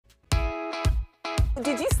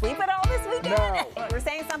Did you sleep at all this weekend? No. We're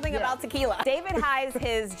saying something about tequila. David hides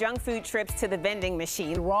his junk food trips to the vending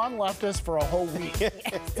machine. Ron left us for a whole week.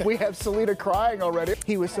 We have Selena crying already.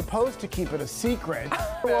 He was supposed to keep it a secret.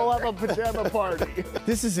 We'll have a pajama party.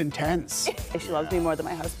 This is intense. She loves me more than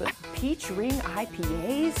my husband. Peach ring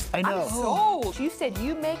IPAs? I know. I'm sold. You said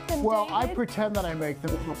you make them, Well, David? I pretend that I make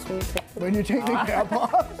them. When you take the cap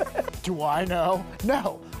off. Do I know?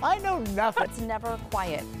 No, I know nothing. It's never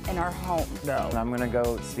quiet in our home. No. I'm gonna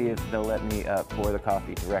go see if they'll let me pour the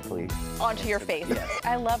coffee directly Onto your face.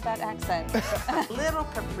 I love that accent. Little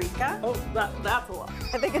paprika. Oh, that's a lot.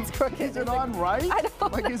 I think it's crooked. Is it on right? I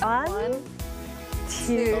don't like, is One,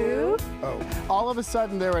 two. Oh. All of a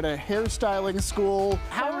sudden, they're at a hairstyling school.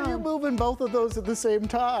 How are you moving both of those at the same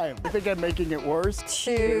time? I think I'm making it worse.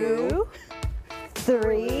 2,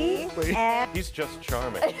 3, and... He's just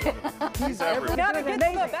charming. He's everywhere. Gotta get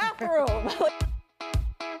to the bathroom.